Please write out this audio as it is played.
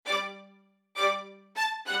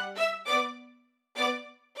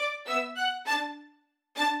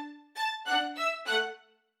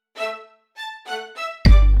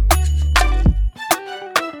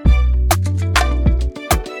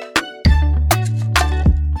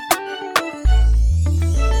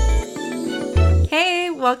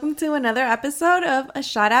Welcome to another episode of A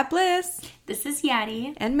Shot at Bliss. This is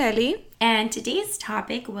Yadi. And Melly. And today's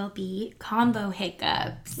topic will be Convo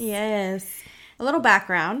hiccups. Yes. A little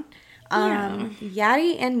background.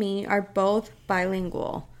 Yadi and me are both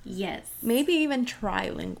bilingual. Yes. Maybe even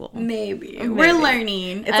trilingual. Maybe. We're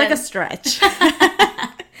learning. It's like a stretch.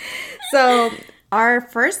 So our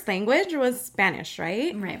first language was Spanish,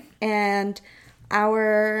 right? Right. And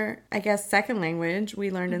our, I guess, second language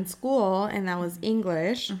we learned in school, and that was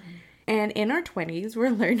English. Mm-hmm. And in our 20s, we're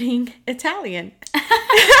learning Italian.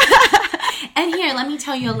 And here, let me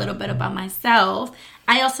tell you a little bit about myself.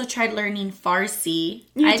 I also tried learning Farsi.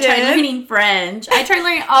 I tried learning French. I tried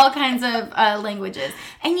learning all kinds of languages.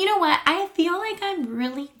 And you know what? I feel like I'm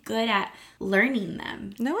really good at learning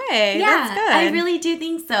them. No way. Yeah, that's good. I really do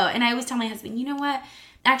think so. And I always tell my husband, you know what?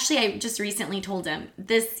 Actually, I just recently told him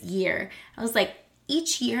this year, I was like,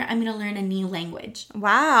 each year I'm going to learn a new language.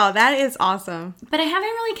 Wow, that is awesome. But I haven't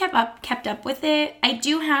really kept up with it. I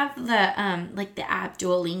do have the app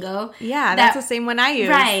Duolingo. Yeah, that's the same one I use.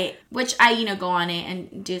 Right, which I go on it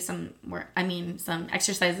and do some work, some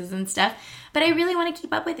exercises and stuff. But I really want to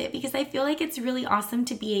keep up with it because I feel like it's really awesome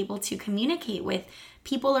to be able to communicate with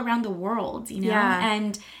people around the world, Yeah.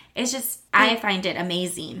 And it's just, I find it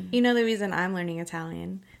amazing. The reason I'm learning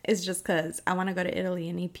Italian is just because I want to go to Italy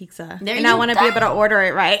and eat pizza. And I want to be able to order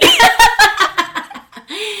it right.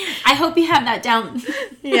 I hope you have that down.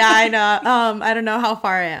 Yeah, I know. I don't know how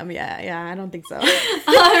far I am. Yeah, I don't think so. All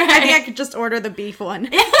right. I think I could just order the beef one.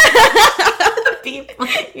 The beef one.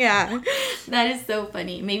 Yeah. That is so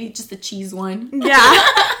funny. Maybe just the cheese one. Yeah.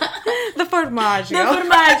 The formaggio.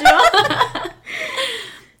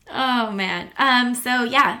 Oh, man. So,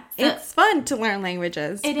 yeah. It's fun to learn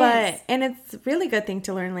languages. It is. And it's a really good thing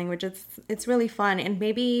to learn languages. It's really fun and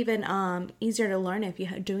maybe even easier to learn if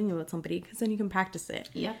you're doing it with somebody because then you can practice it.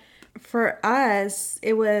 Yep. For us,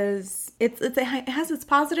 it has its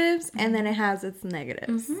positives and then it has its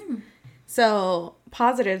negatives. Mm-hmm. So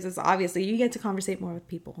positives is obviously you get to conversate more with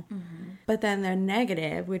people. Mm-hmm. But then the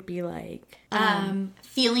negative would be like...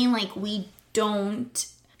 feeling like we don't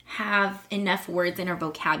have enough words in our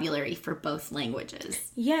vocabulary for both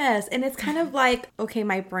languages. Yes, and it's kind of like, okay,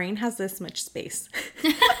 my brain has this much space.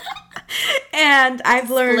 And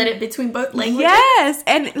I've learned... Split it between both languages? Yes,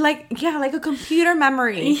 and like a computer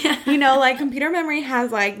memory. Yeah. Computer memory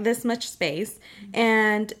has like this much space.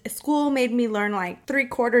 And school made me learn like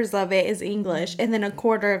 3/4 of it is English and then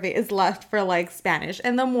 1/4 of it is left for like Spanish.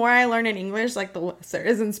 And the more I learn in English, like the lesser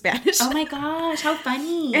is in Spanish. Oh my gosh, how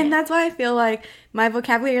funny. And that's why I feel like my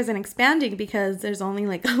vocabulary isn't expanding because there's only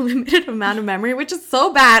like a limited amount of memory, which is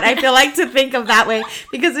so bad. I feel like to think of that way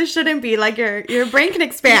because it shouldn't be like your brain can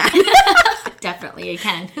expand. Definitely, it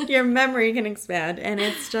can. Your memory can expand. And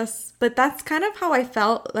it's just, but that's kind of how I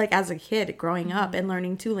felt like as a kid growing up and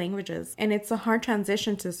learning 2 languages. And it's a hard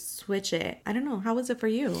transition to switch it. I don't know. How was it for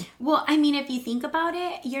you? Well, I mean, if you think about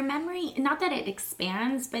it, your memory, not that it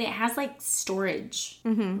expands, but it has like storage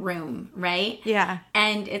room, right? Yeah.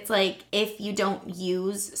 And it's like if you don't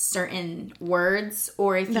use certain words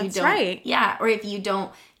or if you don't. Right. Yeah. Or if you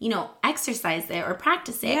don't, exercise it or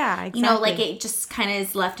practice it. Yeah, exactly. It just kind of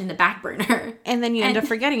is left in the back burner. And then you end up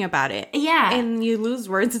forgetting about it. Yeah. And you lose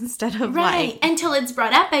words instead of right. Until it's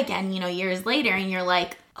brought up again, years later and you're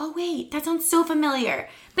like, oh wait, that sounds so familiar.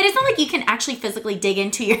 But it's not like you can actually physically dig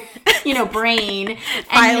into your, brain and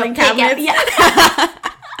filing cabinets. Yeah.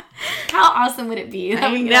 How awesome would it be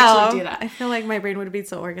that we could actually do that? I feel like my brain would be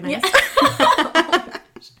so organized. Yeah.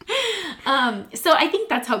 So I think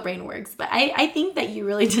that's how brain works. But I think that you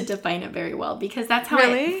really did define it very well because that's how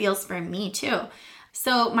it feels for me too.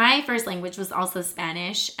 So my first language was also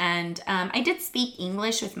Spanish, and I did speak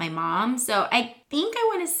English with my mom. So I think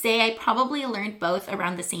I want to say I probably learned both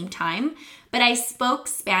around the same time, but I spoke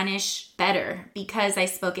Spanish better because I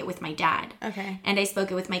spoke it with my dad. Okay. And I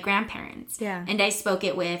spoke it with my grandparents. Yeah. And I spoke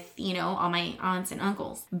it with, all my aunts and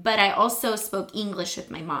uncles. But I also spoke English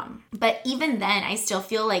with my mom. But even then, I still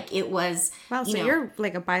feel like it was, wow, so you're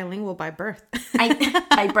like a bilingual by birth.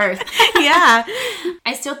 By birth. Yeah.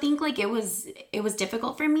 I still think like it was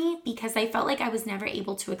difficult for me because I felt like I was never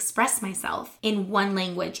able to express myself in one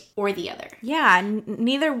language or the other. Yeah,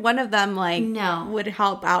 neither one of them would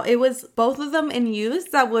help out. It was both of them in use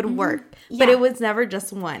that would work. But it was never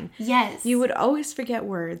just one. Yes. You would always forget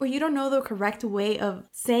words. Or you don't know the correct way of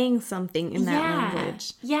saying something in that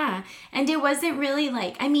language. Yeah. And it wasn't really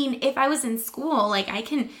if I was in school, I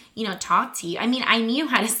can, talk to you. I mean, I knew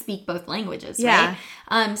how to speak both languages, right?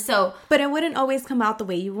 But it wouldn't always come out the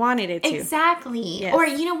way you wanted it to. Exactly. Yes. Or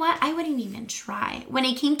you know what? I wouldn't even try. When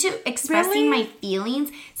it came to expressing my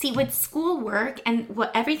feelings, see, with schoolwork, work and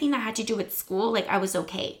everything that had to do with school, like I was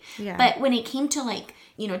okay. Yeah. But when it came to like,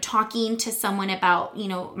 you know, talking to someone about, you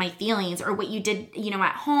know, my feelings or what you did, you know,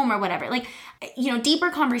 at home or whatever, like, you know,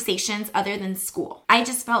 deeper conversations other than school, I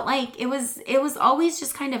just felt like it was always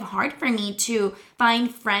just kind of hard for me to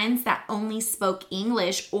find friends that only spoke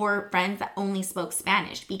English or friends that only spoke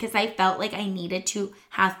Spanish, because I felt like I needed to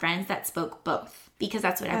have friends that spoke both. Because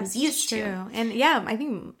that's what I was used to. And yeah, I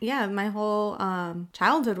think, my whole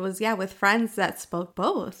childhood was, with friends that spoke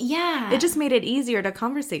both. Yeah. It just made it easier to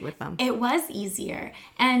conversate with them. It was easier.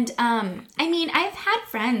 And, I mean, I've had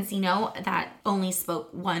friends, you know, that only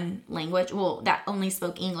spoke one language. Well, that only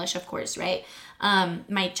spoke English, of course, right?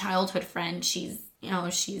 My childhood friend, she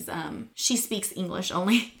speaks English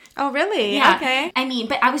only. Oh, really? Yeah. Okay. I mean,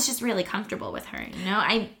 but I was just really comfortable with her, you know?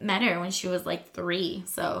 I met her when she was like 3,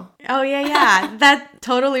 so. Oh, yeah. That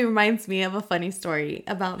totally reminds me of a funny story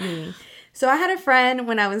about me. So I had a friend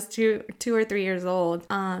when I was 2 or 3 years old.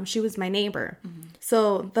 She was my neighbor. Mm-hmm.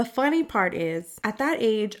 So the funny part is, at that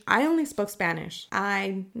age, I only spoke Spanish.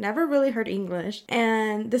 I never really heard English.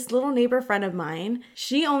 And this little neighbor friend of mine,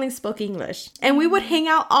 she only spoke English. And we would hang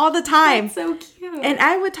out all the time. That's so cute. And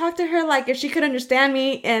I would talk to her like if she could understand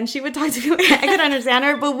me, and she would talk to me like I could understand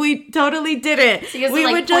her, but we totally didn't. So you we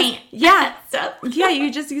would just point. Yeah. Stuff. Yeah,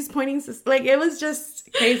 you just use pointing. Like, it was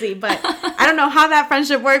just crazy. But I don't know how that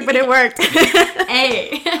friendship worked, but it worked.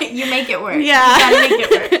 Hey, you make it work. Yeah. You gotta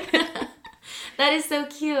make it work. That is so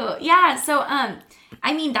cute. Yeah. So,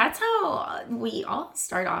 I mean, that's how we all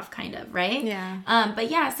start off, kind of, right? Yeah. But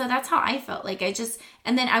yeah, so that's how I felt. Like,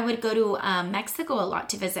 and then I would go to Mexico a lot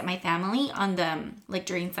to visit my family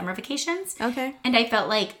during summer vacations. Okay. And I felt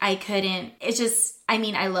like I couldn't, I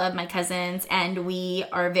mean, I love my cousins and we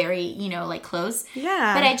are very, you know, like close.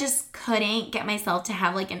 Yeah. But I just couldn't get myself to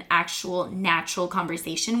have like an actual natural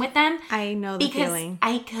conversation with them. I know the feeling.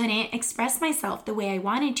 Because I couldn't express myself the way I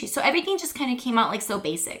wanted to. So everything just kind of came out like so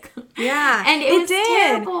basic. Yeah. And it was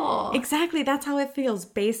terrible. Exactly. That's how it feels,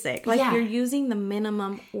 basic. Like you're using the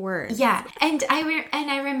minimum words. Yeah. And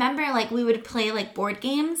I remember like we would play like board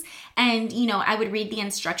games and, you know, I would read the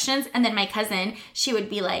instructions and then my cousin, she would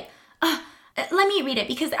be like, let me read it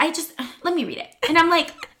because let me read it. And I'm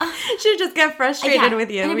like, she'd just get frustrated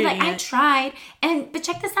with you. And I'd be like, I tried. But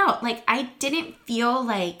check this out. Like, I didn't feel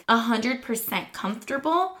like 100%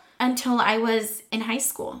 comfortable until I was in high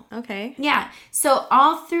school. Okay. Yeah. So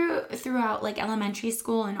all throughout like elementary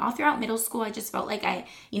school and all throughout middle school, I just felt like I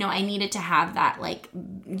needed to have that, like,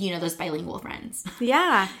 you know, those bilingual friends.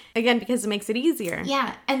 Yeah. Again, because it makes it easier.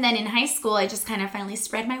 Yeah. And then in high school, I just kind of finally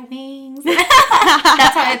spread my wings.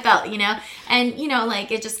 That's how I felt, you know? And, you know,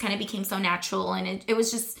 like it just kind of became so natural and it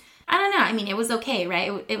was just, I don't know. I mean, it was okay,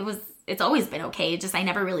 right? It's always been okay. Just I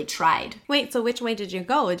never really tried. Wait, so which way did you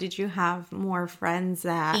go? Did you have more friends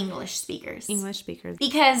that... English speakers.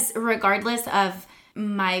 Because regardless of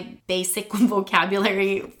my basic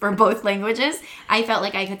vocabulary for both languages, I felt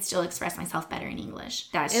like I could still express myself better in English.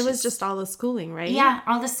 It was just all the schooling, right? Yeah,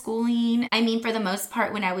 all the schooling. I mean, for the most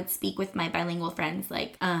part, when I would speak with my bilingual friends,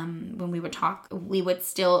 like when we would talk, we would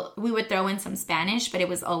throw in some Spanish, but it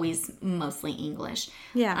was always mostly English.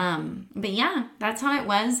 Yeah. But yeah, that's how it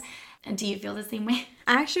was. Do you feel the same way?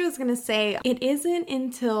 I actually was going to say, it isn't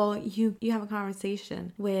until you have a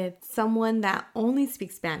conversation with someone that only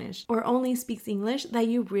speaks Spanish or only speaks English that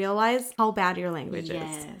you realize how bad your language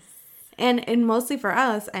is. And mostly for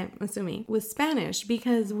us, I'm assuming, with Spanish,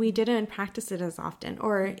 because we didn't practice it as often.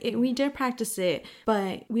 We did practice it,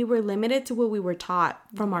 but we were limited to what we were taught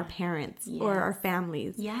from our parents or our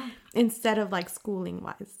families. Yeah. Instead of like schooling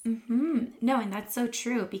wise. Mm-hmm. No, and that's so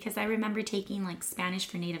true because I remember taking like Spanish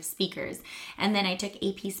for native speakers and then I took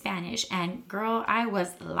AP Spanish and girl, I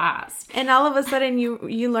was lost. And all of a sudden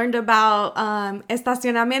you learned about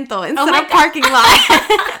estacionamiento instead of parking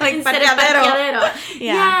lot. Like instead of parqueadero.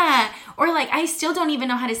 Yeah. Or like I still don't even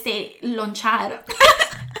know how to say lonchar.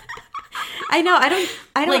 I know. I don't.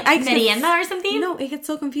 Like merienda or something? No, it gets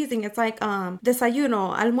so confusing. It's like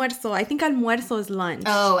desayuno, almuerzo. I think almuerzo is lunch.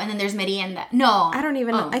 Oh, and then there's merienda. No. I don't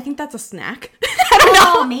even know. I think that's a snack. I don't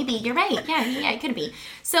know. Maybe. You're right. Yeah, it could be.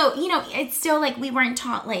 So, you know, it's still like we weren't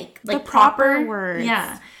taught like the proper words.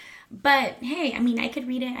 Yeah. But hey, I mean, I could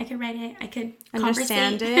read it. I could write it. I could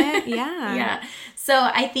understand it. Yeah. Yeah. So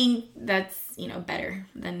I think that's better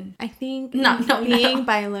than I think not knowing being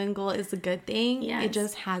bilingual is a good thing. Yes. It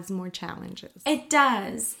just has more challenges. It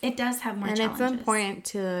does have more challenges. And it's important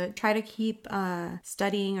to try to keep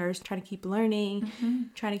studying or try to keep learning,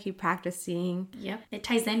 try to keep practicing. Yep. It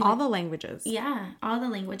ties in all the languages. Yeah, all the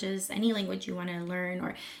languages, any language you want to learn,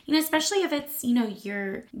 or especially if it's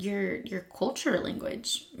your culture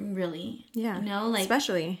language, really. Yeah. Like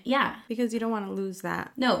especially. Yeah. Because you don't want to lose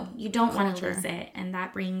that. No, you don't want to lose it, and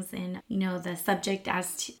that brings in the subject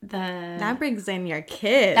as to that brings in your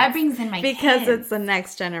kids. That brings in my because kids. It's the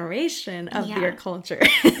next generation of your culture.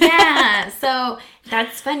 Yeah. So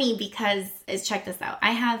that's funny because check this out.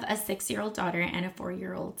 I have a 6-year-old daughter and a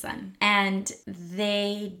 4-year-old son, and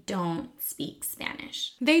they don't speak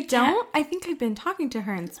Spanish. They don't? I think I've been talking to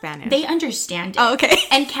her in Spanish. They understand it. Oh, okay.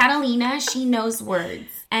 And Catalina, she knows words.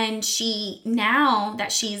 And she, now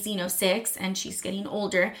that she's, 6 and she's getting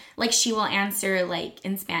older, like she will answer like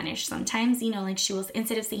in Spanish sometimes, like she will,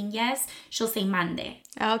 instead of saying yes, she'll say mande.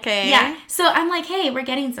 Okay. Yeah. So I'm like, hey, we're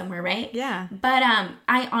getting somewhere, right? Yeah. But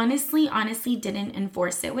I honestly didn't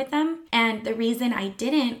enforce it with them. And the reason I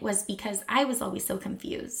didn't was because I was always so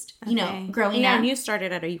confused, growing up. And you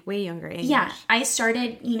started at a way younger age. Yeah. I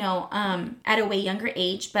started, at a way younger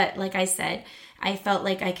age. But like I said, I felt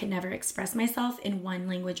like I could never express myself in one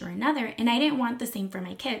language or another. And I didn't want the same for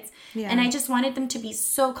my kids. Yeah. And I just wanted them to be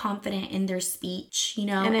so confident in their speech,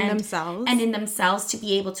 And in themselves. And in themselves to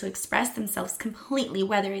be able to express themselves completely,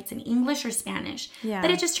 whether it's in English or Spanish. Yeah. But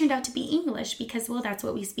it just turned out to be English because, well, that's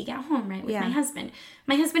what we speak at home, right? With my husband.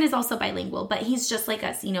 My husband is also bilingual, but he's just like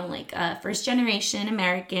us, first generation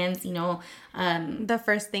Americans, the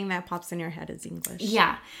first thing that pops in your head is English.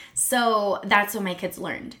 Yeah. So that's what my kids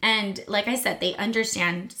learned. And like I said, they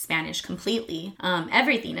understand Spanish completely.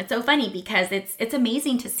 Everything. It's so funny because it's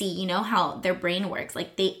amazing to see, how their brain works.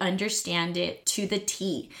 Like they understand it to the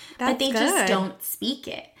T. But they just don't speak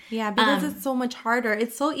it. Yeah, because it's so much harder.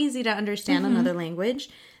 It's so easy to understand another language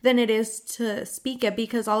than it is to speak it,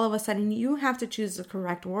 because all of a sudden you have to choose the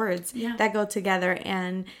correct words that go together,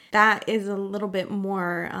 and that is a little bit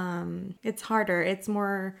more it's harder, it's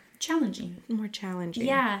more challenging.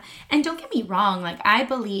 Yeah. And don't get me wrong, like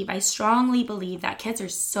I strongly believe that kids are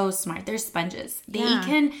so smart. They're sponges. They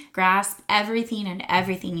can grasp everything and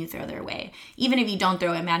everything you throw their way. Even if you don't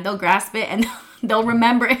throw it, man, they'll grasp it and they'll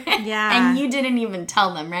remember it. Yeah. And you didn't even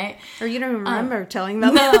tell them, right? Or you don't remember telling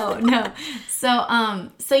them. No.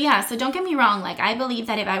 So don't get me wrong. Like I believe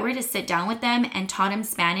that if I were to sit down with them and taught them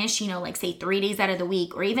Spanish, like say 3 days out of the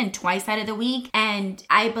week or even twice out of the week, and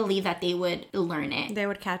I believe that they would learn it. They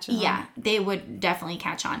would catch on. Yeah, they would definitely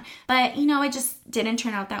catch on. But, it just didn't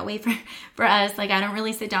turn out that way for us. Like I don't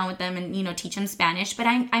really sit down with them and, teach them Spanish, but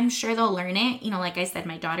I'm sure they'll learn it. Like I said,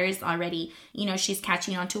 my daughter is already, she's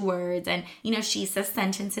catching on to words, and, she says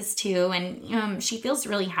sentences too. And she feels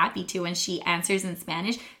really happy too when she answers in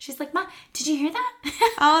Spanish. She's like, Mom, did you hear that?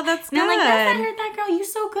 Oh, that's good. And I'm like, yes, I heard that, girl. You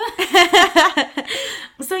so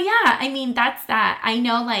good. So yeah, I mean, that's that. I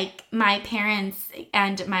know like my parents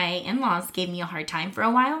and my in-laws gave me a hard time for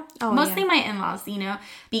a while. Oh, mostly my in-laws,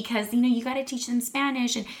 because, you got to teach them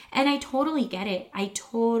Spanish. And I totally get it.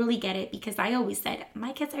 Because I always said,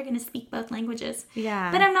 my kids are going to speak both languages.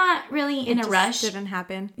 Yeah. But I'm not really in a rush. Didn't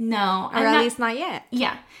happen. No. Or at least not yet.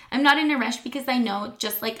 Yeah. I'm not in a rush because I know,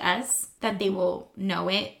 just like us, that they will know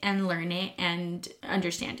it and learn it and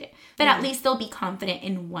understand it. But at least they'll be confident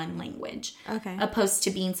in one language. Okay. Opposed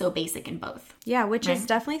to being so basic in both. Yeah, which is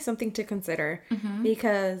definitely something to consider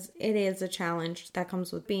because it is a challenge that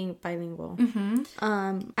comes with being bilingual.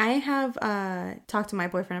 I have talked to my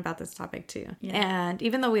boyfriend about this topic too. Yeah. And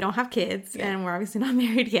even though we don't have kids and we're obviously not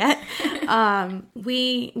married yet,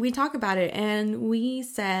 we talk about it, and we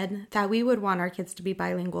said that we would want our kids to be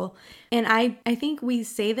bilingual. And I think we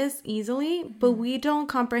say this easily, but we don't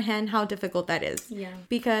comprehend how difficult that is. Yeah.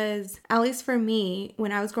 Because at least for me,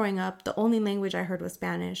 when I was growing up, the only language I heard was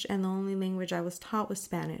Spanish, and the only language I was taught was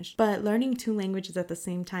Spanish. But learning 2 languages at the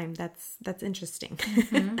same time, that's interesting.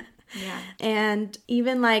 Yeah. And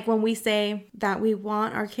even like when we say that we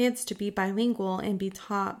want our kids to be bilingual and be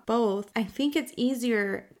taught both, I think it's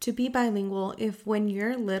easier to be bilingual if when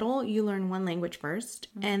you're little, you learn one language first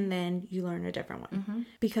and then you learn a different one.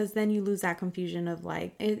 Because then you lose that confusion of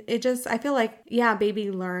like, it just, I feel like, yeah, baby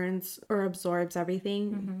learns or absorbs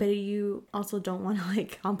everything, but you also don't want to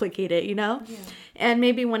like complicate it, Yeah. And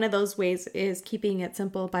maybe one of those ways is keeping it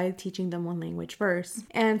simple by teaching them one language first.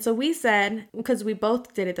 And so we said, because we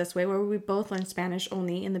both did it this way, where we both learned Spanish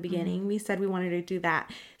only in the beginning, we said we wanted to do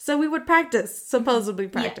that. So we would supposedly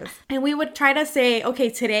practice. Yeah. And we would try to say,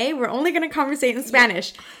 okay, today we're only going to conversate in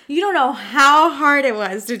Spanish. You don't know how hard it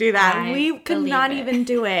was to do that. We could not even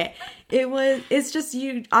do it. It's just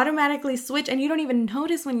you automatically switch and you don't even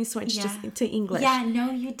notice when you switch just to English. Yeah,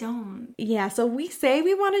 no, you don't. Yeah, so we say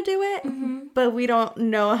we want to do it, but we don't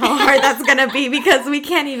know how hard that's going to be because we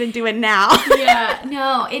can't even do it now. Yeah,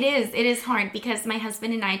 no, it is. It is hard because my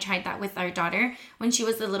husband and I tried that with our daughter when she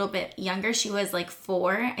was a little bit younger. She was like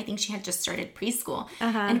 4. I think she had just started preschool.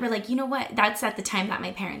 And we're like, you know what? That's at the time that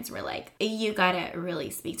my parents were like, you got to really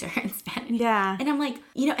speak to her in Spanish. Yeah. And I'm like,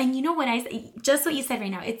 and you know what I say? Just what you said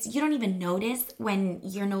right now. It's you don't even notice when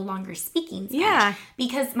you're no longer speaking Spanish. Yeah.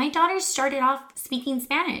 Because my daughter started off speaking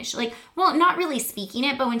Spanish. Like, well, not really speaking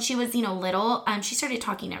it, but when she was, little, she started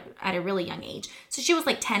talking at a really young age. So she was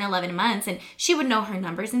like 10, 11 months, and she would know her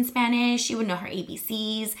numbers in Spanish. She would know her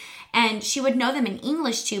ABCs, and she would know them in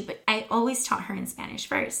English too, but I always taught her in Spanish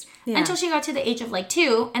first until she got to the age of like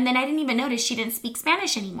 2, and then I didn't even notice she didn't speak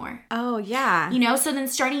Spanish anymore. Oh, yeah. So then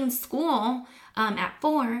starting school at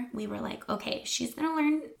 4, we were like, okay, she's going to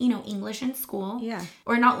learn, English in school. Yeah.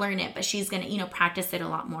 Or not learn it, but she's going to, practice it a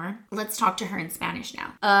lot more. Let's talk to her in Spanish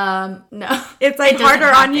now. No. It's like harder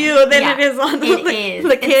on you than it is on the kids.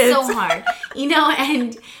 It's so hard.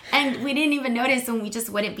 And we didn't even notice when we just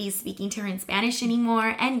wouldn't be speaking to her in Spanish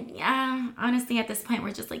anymore. And honestly, at this point,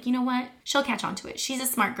 we're just like, you know what? She'll catch on to it. She's a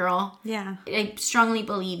smart girl. Yeah. I strongly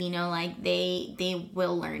believe, they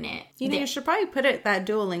will learn it. You should probably put that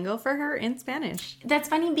Duolingo for her in Spanish. That's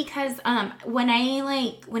funny because when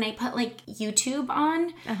I put like YouTube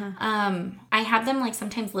on, I have them like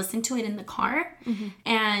sometimes listen to it in the car,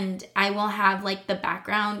 and I will have like the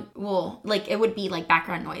background, it would be like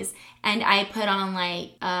background noise, and I put on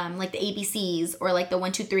like the ABCs or like the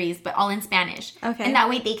 1, 2, 3s, but all in Spanish. Okay. And that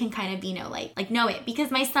way they can kind of know it,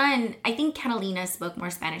 because my son, I think Catalina spoke more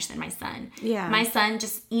Spanish than my son. Yeah. My son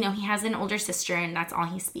just he has an older sister, and that's all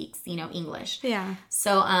he speaks, English. Yeah.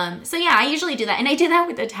 So yeah, I usually do that. And I do that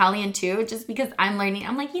with Italian too, just because I'm learning.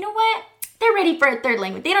 I'm like, you know what? They're ready for a third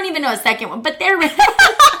language. They don't even know a second one, but they're ready.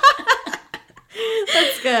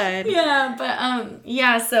 That's good. Yeah,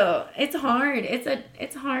 but so it's hard.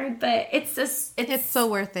 It's hard, but it's so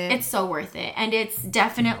worth it. It's so worth it. And it's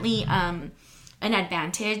definitely an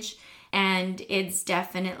advantage. And it's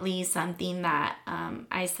definitely something that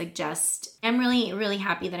I suggest. I'm really, really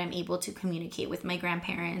happy that I'm able to communicate with my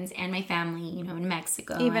grandparents and my family, in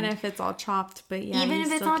Mexico. Even if it's all chopped, but yeah. Even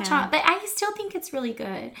if it's all chopped. But I still think it's really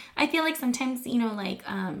good. I feel like sometimes,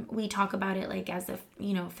 we talk about it like as a,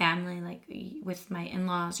 family, like with my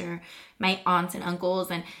in-laws or my aunts and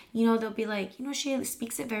uncles. And, they'll be like, she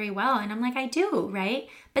speaks it very well. And I'm like, I do, right?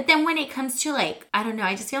 But then when it comes to like, I don't know,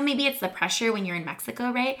 I just feel maybe it's the pressure when you're in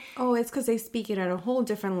Mexico, right? Oh, it's because they speak it at a whole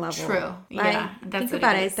different level. True. Yeah. Think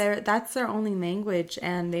about it. That's their only language,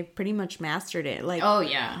 and they've pretty much mastered it. Like, oh,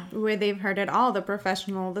 yeah. Where they've heard it all, the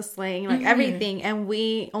professional, the slang, like everything. And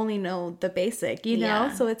we only know the basic, know?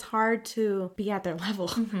 So it's hard to be at their level.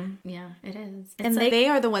 Yeah, it is. And they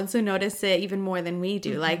are the ones who notice it even more than we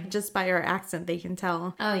do. Like, just by our accent, they can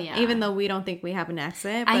tell. Oh, yeah. Even though we don't think we have an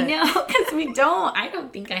accent. But... I know, because we don't. I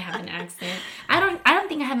don't think I have an accent. I don't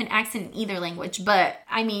think I have an accent in either language, but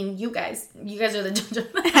I mean, you guys are the judge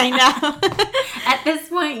of that. I know. At this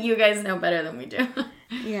point, you guys know better than we do.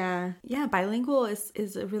 Yeah, bilingual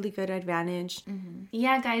is a really good advantage.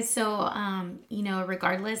 Yeah, guys, so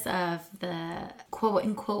regardless of the quote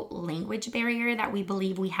unquote language barrier that we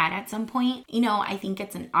believe we had at some point, I think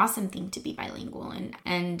it's an awesome thing to be bilingual,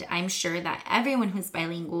 and I'm sure that everyone who's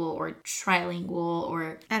bilingual or trilingual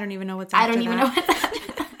or I don't even know what's after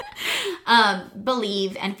that.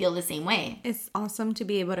 Believe and feel the same way. It's awesome to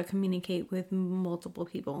be able to communicate with multiple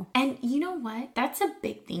people. And you know what? That's a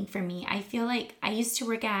big thing for me. I feel like I used to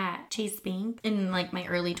work at Chase Bank in like my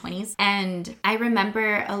early 20s. And I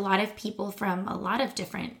remember a lot of people from a lot of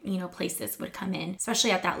different, places would come in,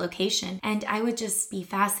 especially at that location. And I would just be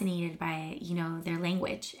fascinated by, their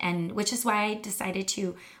language. And which is why I decided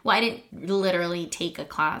to, I didn't literally take a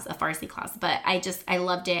Farsi class, but I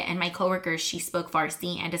loved it. And my coworker, she spoke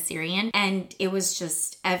Farsi and Assyrian, and it was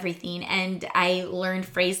just everything. And I learned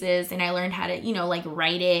phrases, and I learned how to,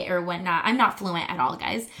 write it or whatnot. I'm not fluent at all,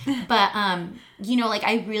 guys, but,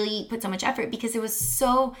 I really put so much effort because it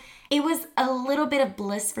was a little bit of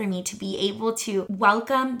bliss for me to be able to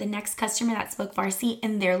welcome the next customer that spoke Farsi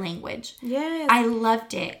in their language. Yes. I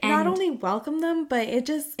loved it. And not only welcome them, but it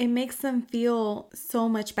makes them feel so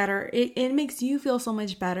much better. It makes you feel so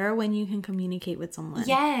much better when you can communicate with someone.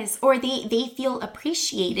 Yes. Or they feel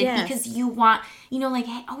appreciated because you want,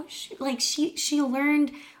 hey, oh, she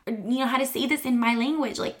learned, how to say this in my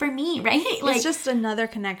language, like for me, right? Like, it's just another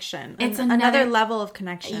connection. It's another level of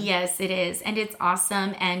connection. Yes, it is. And it's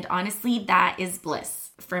awesome. And honestly, that is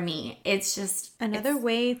bliss for me. It's just another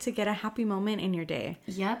way to get a happy moment in your day.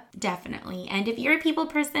 Yep, definitely. And if you're a people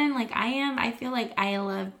person like I am, I feel like I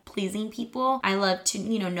love pleasing people. I love to,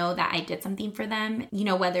 know that I did something for them,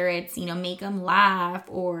 whether it's, make them laugh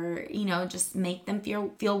or, just make them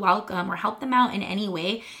feel welcome or help them out in any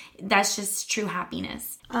way. That's just true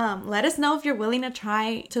happiness. Let us know if you're willing to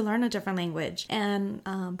try to learn a different language, and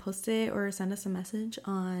post it or send us a message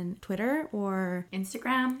on Twitter or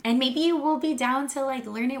Instagram. And maybe we'll be down to like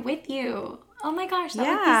learn it with you. Oh my gosh, that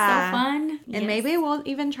would be so fun. And maybe we'll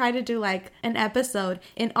even try to do like an episode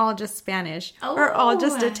in all just Spanish or all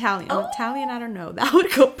just Italian. Oh, Italian, I don't know. That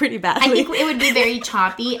would go pretty badly. I think it would be very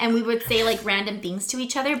choppy and we would say like random things to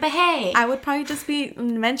each other. But hey. I would probably just be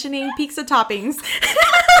mentioning pizza toppings.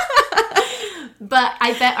 But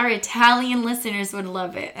I bet our Italian listeners would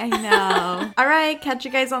love it. I know. All right. Catch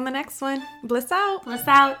you guys on the next one. Bliss out. Bliss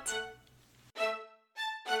out.